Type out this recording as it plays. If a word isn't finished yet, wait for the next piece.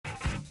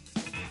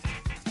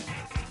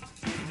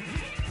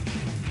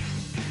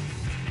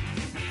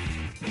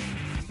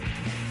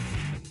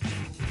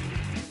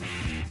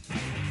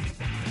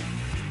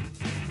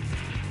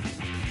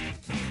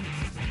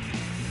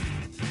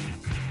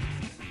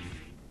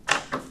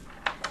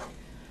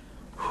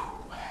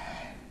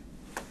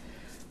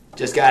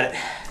Just got it.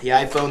 The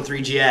iPhone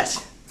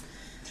 3GS.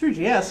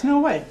 3GS?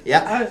 No way.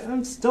 Yeah.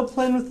 I'm still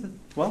playing with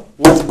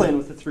was playing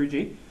with the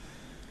 3G.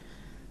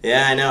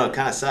 Yeah, I know. It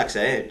kind of sucks,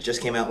 eh? It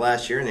just came out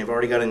last year and they've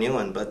already got a new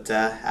one, but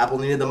Apple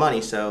needed the money,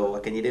 so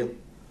what can you do?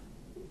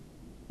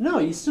 No,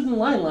 you stood in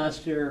line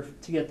last year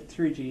to get the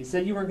 3G. You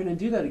said you weren't going to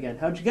do that again.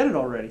 How'd you get it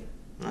already?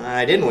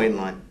 I didn't wait in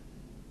line.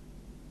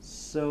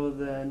 So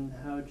then,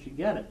 how'd you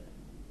get it?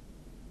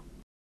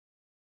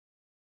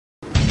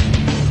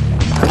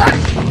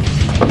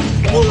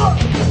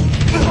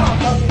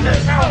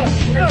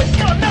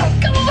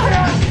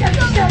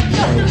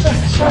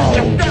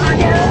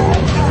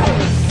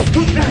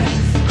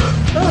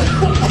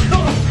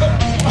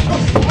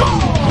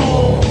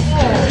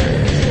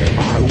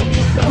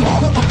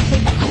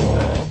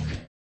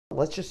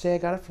 Let's just say I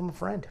got it from a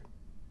friend.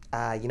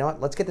 You know what?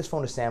 Let's get this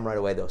phone to Sam right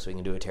away, though, so we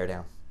can do a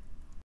teardown.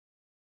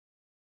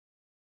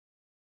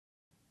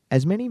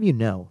 As many of you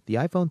know, the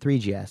iPhone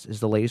 3GS is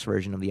the latest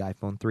version of the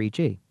iPhone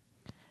 3G.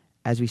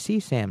 As we see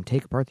Sam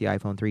take apart the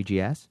iPhone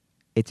 3GS,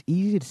 it's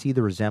easy to see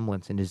the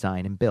resemblance in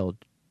design and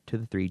build to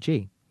the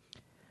 3G.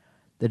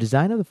 The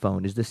design of the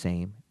phone is the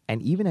same, and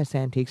even as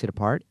Sam takes it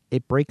apart,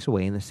 it breaks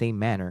away in the same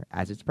manner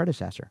as its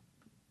predecessor.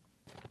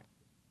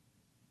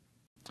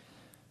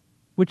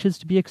 Which is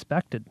to be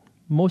expected.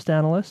 Most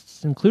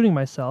analysts, including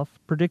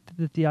myself, predicted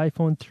that the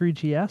iPhone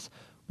 3GS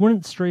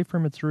wouldn't stray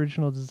from its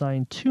original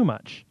design too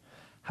much.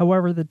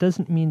 However, that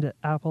doesn't mean that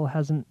Apple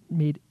hasn't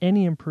made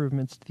any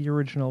improvements to the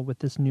original with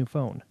this new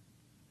phone.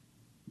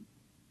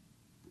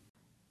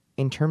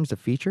 In terms of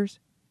features,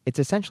 it's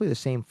essentially the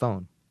same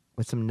phone,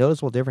 with some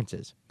noticeable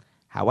differences.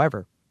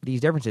 However,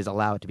 these differences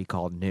allow it to be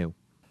called new.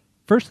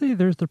 Firstly,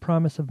 there's the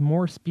promise of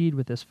more speed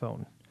with this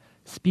phone.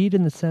 Speed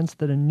in the sense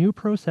that a new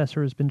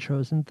processor has been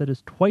chosen that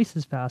is twice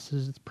as fast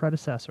as its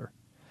predecessor.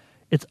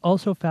 It's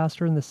also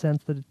faster in the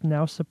sense that it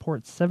now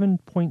supports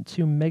 7.2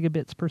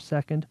 megabits per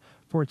second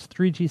for its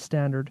 3G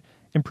standard,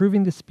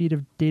 improving the speed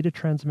of data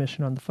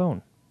transmission on the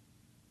phone.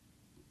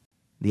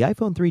 The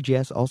iPhone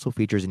 3GS also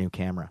features a new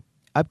camera,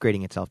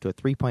 upgrading itself to a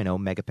 3.0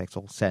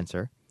 megapixel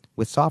sensor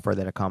with software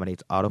that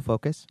accommodates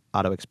autofocus,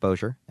 auto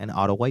exposure, and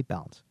auto white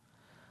balance.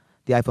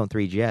 The iPhone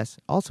 3GS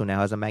also now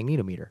has a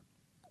magnetometer,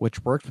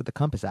 which works with the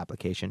Compass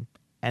application,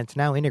 and it's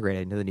now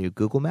integrated into the new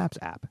Google Maps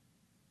app.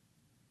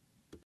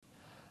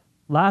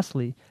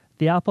 Lastly,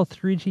 the Apple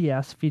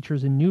 3GS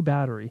features a new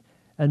battery,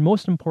 and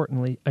most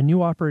importantly, a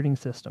new operating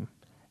system,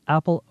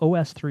 Apple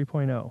OS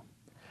 3.0.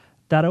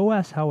 That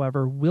OS,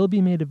 however, will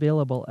be made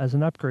available as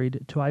an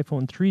upgrade to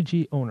iPhone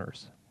 3G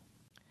owners.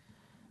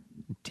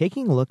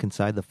 Taking a look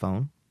inside the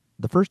phone,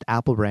 the first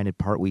Apple-branded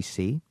part we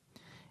see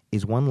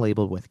is one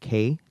labeled with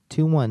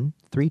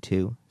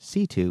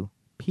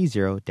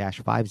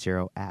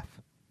K2132C2P0-50F.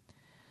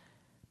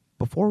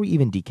 Before we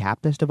even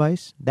decapped this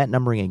device, that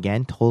numbering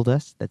again told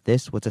us that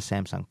this was a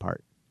Samsung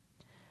part.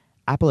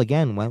 Apple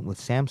again went with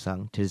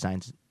Samsung to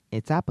design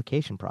its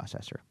application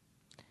processor.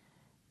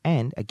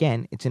 And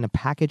again, it's in a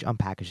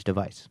package-on-package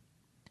device.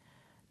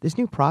 This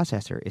new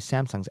processor is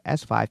Samsung's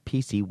S5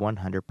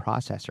 PC100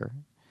 processor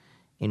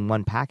in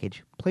one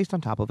package placed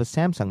on top of a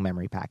Samsung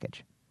memory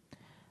package.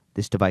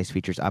 This device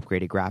features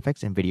upgraded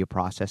graphics and video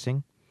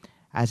processing,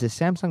 as the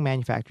Samsung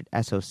manufactured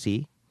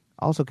SoC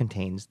also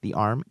contains the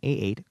ARM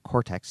A8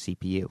 Cortex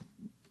CPU.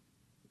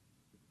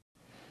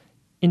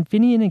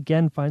 Infineon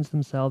again finds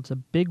themselves a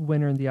big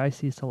winner in the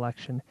IC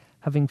selection,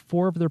 having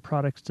 4 of their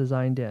products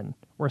designed in,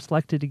 or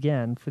selected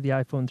again for the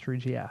iPhone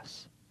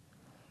 3GS.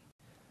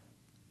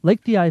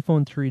 Like the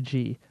iPhone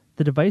 3G,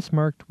 the device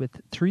marked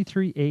with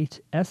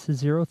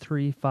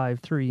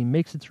 338S0353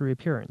 makes its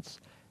reappearance,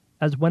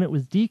 as when it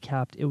was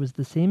decapped, it was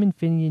the same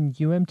Infineon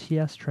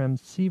UMTS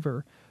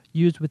transceiver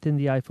used within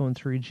the iPhone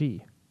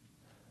 3G.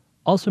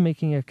 Also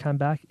making a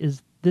comeback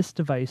is this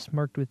device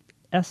marked with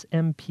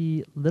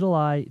SMP-i3,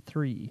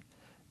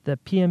 the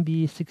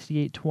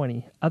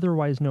PMB6820,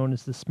 otherwise known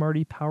as the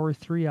Smarty Power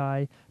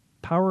 3i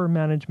Power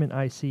Management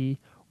IC,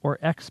 or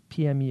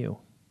XPMU.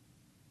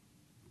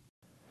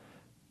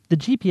 The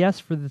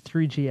GPS for the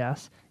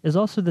 3GS is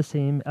also the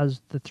same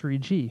as the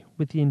 3G,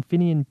 with the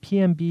Infineon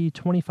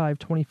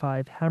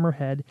PMB2525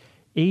 Hammerhead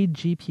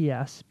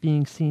AGPS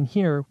being seen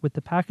here with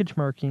the package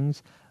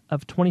markings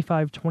of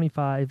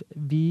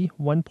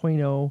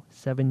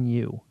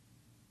 2525V1.07U.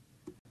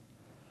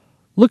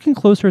 Looking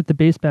closer at the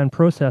baseband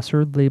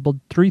processor labeled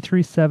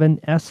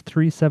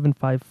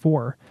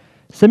 337S3754,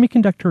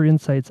 Semiconductor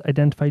Insights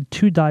identified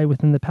 2 die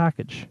within the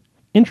package.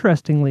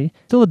 Interestingly,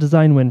 still a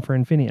design win for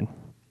Infineon.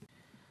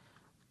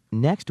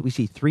 Next, we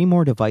see 3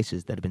 more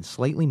devices that have been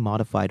slightly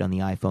modified on the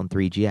iPhone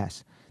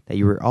 3GS that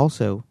you will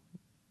also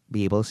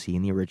be able to see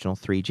in the original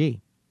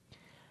 3G.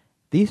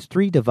 These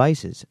 3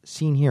 devices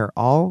seen here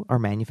all are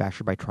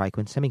manufactured by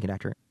Triquin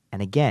Semiconductor,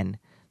 and again,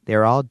 they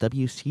are all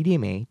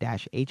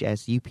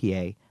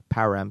WCDMA-HSUPA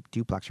power amp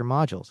duplexer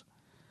modules.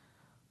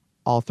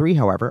 All 3,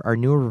 however, are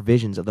newer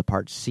revisions of the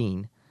parts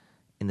seen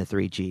in the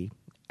 3G,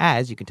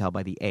 as you can tell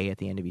by the A at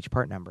the end of each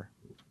part number.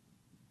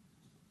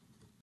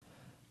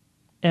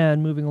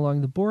 And moving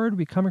along the board,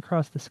 we come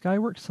across the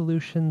Skyworks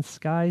Solutions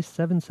Sky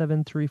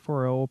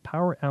 77340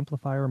 Power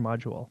Amplifier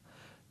Module.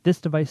 This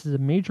device is a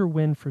major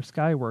win for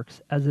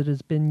Skyworks as it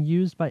has been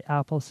used by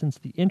Apple since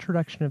the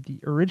introduction of the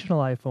original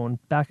iPhone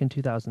back in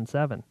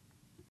 2007.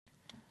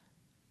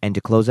 And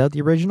to close out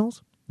the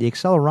originals, the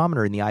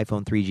accelerometer in the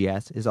iPhone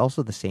 3GS is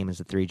also the same as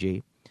the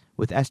 3G,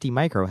 with ST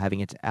Micro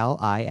having its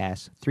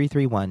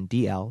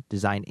LIS331DL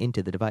designed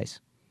into the device.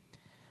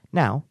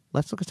 Now,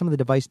 let's look at some of the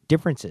device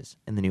differences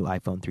in the new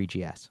iPhone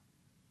 3GS.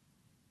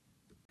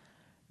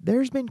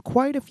 There's been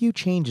quite a few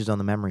changes on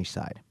the memory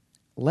side.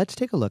 Let's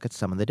take a look at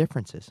some of the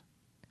differences.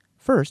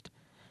 First,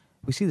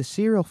 we see the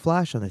serial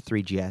flash on the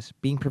 3GS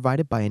being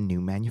provided by a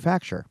new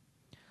manufacturer.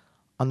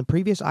 On the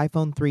previous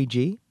iPhone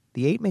 3G,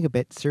 the 8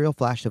 megabit serial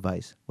flash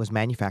device was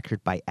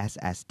manufactured by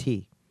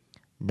SST.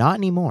 Not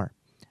anymore,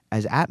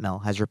 as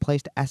Atmel has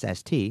replaced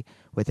SST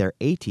with their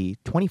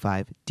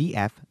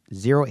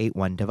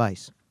AT25DF081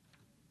 device.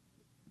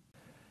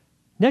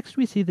 Next,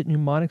 we see that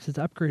Mnemonics has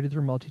upgraded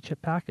their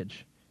multi-chip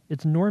package.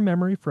 It's NOR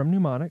memory from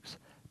Mnemonics,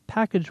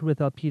 packaged with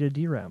Alpida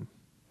DRAM.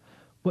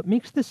 What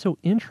makes this so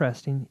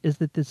interesting is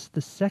that this is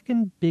the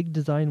second big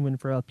design win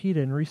for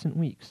Alpida in recent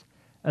weeks,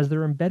 as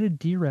their embedded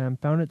DRAM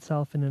found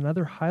itself in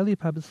another highly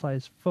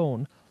publicized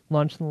phone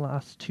launched in the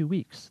last 2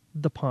 weeks,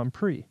 the Palm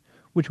Pre,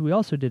 which we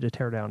also did a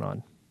teardown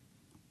on.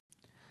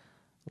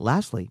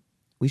 Lastly,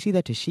 we see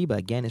that Toshiba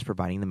again is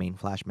providing the main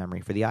flash memory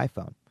for the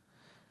iPhone.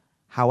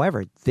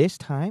 However, this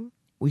time,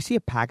 we see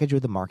a package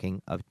with the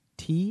marking of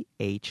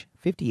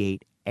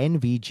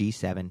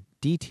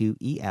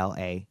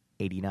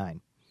TH58NVG7D2ELA89.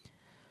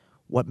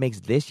 What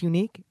makes this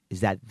unique is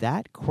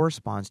that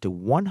corresponds to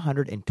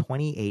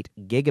 128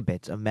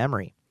 gigabits of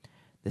memory,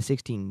 the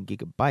 16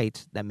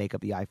 gigabytes that make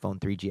up the iPhone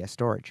 3GS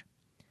storage.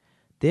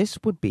 This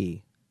would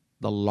be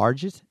the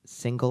largest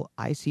single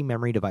IC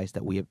memory device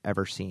that we have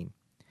ever seen.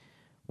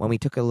 When we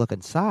took a look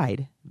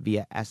inside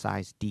via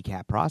SI's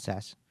decap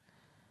process,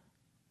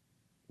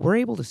 we're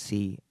able to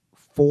see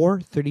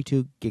 4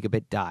 32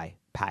 gigabit die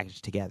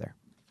packaged together.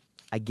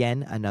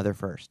 Again, another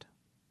first.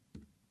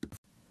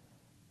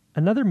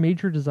 Another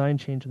major design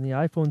change in the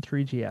iPhone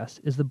 3GS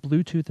is the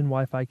Bluetooth and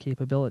Wi-Fi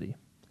capability.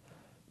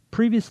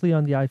 Previously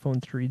on the iPhone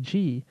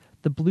 3G,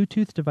 the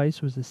Bluetooth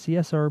device was the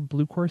CSR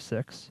Bluecore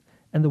 6,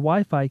 and the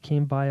Wi-Fi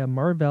came via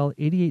Marvell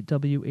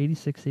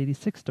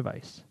 88W8686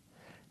 device.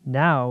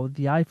 Now,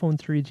 the iPhone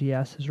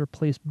 3GS has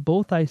replaced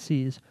both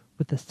ICs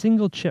with a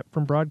single chip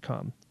from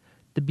Broadcom,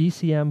 the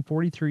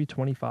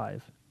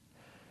BCM4325.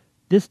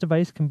 This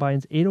device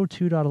combines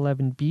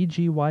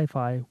 802.11bg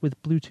Wi-Fi with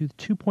Bluetooth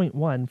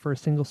 2.1 for a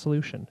single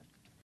solution.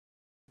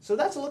 So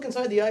that's a look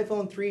inside the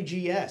iPhone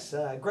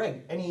 3GS.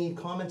 Greg, any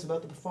comments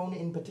about the phone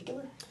in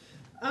particular?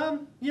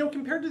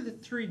 Compared to the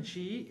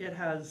 3G, it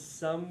has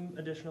some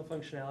additional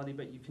functionality,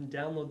 but you can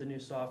download the new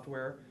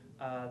software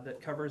that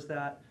covers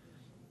that.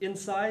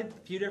 Inside, a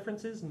few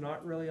differences,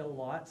 not really a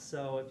lot.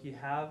 So if you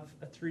have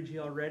a 3G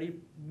already,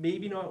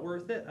 maybe not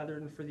worth it other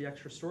than for the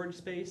extra storage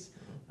space.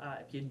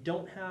 If you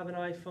don't have an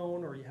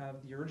iPhone or you have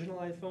the original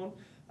iPhone,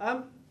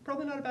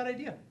 probably not a bad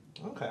idea.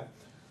 Okay,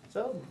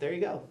 so there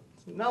you go.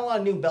 Not a lot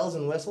of new bells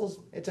and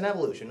whistles. It's an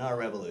evolution, not a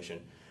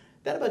revolution.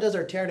 That about does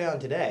our teardown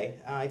today.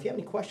 If you have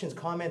any questions,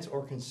 comments,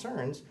 or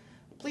concerns,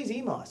 please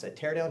email us at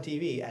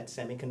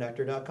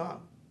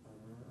teardowntv@semiconductor.com.